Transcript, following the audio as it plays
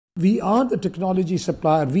We are the technology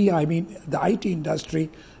supplier, I mean the IT industry,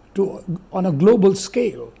 on a global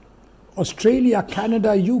scale. Australia,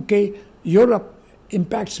 Canada, UK, Europe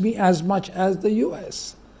impacts me as much as the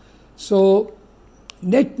US. So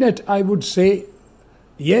net, I would say,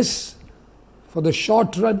 yes, for the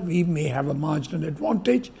short run, we may have a marginal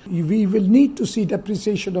advantage. We will need to see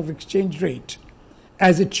depreciation of exchange rate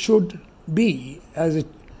as it should be, as it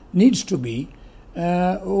needs to be,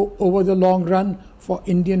 over the long run for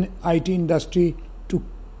Indian IT industry to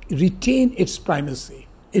retain its primacy.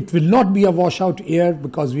 It will not be a washout year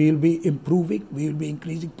because we will be improving, we will be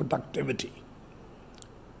increasing productivity.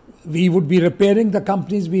 We would be repairing the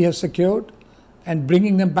companies we have secured and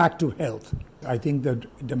bringing them back to health. I think the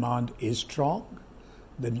demand is strong.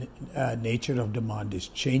 The nature of demand is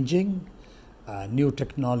changing. New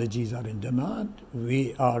technologies are in demand.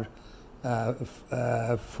 We are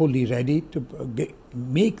fully ready to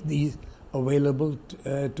make these available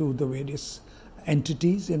to the various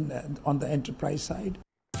entities on the enterprise side.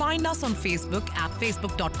 Find us on Facebook at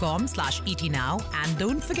facebook.com/ETNow and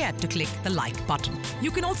don't forget to click the like button. You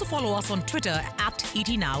can also follow us on Twitter at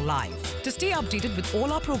ETNowLive. To stay updated with all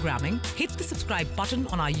our programming, hit the subscribe button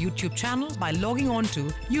on our YouTube channel by logging on to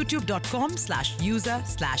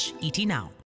youtube.com/user/ETNow.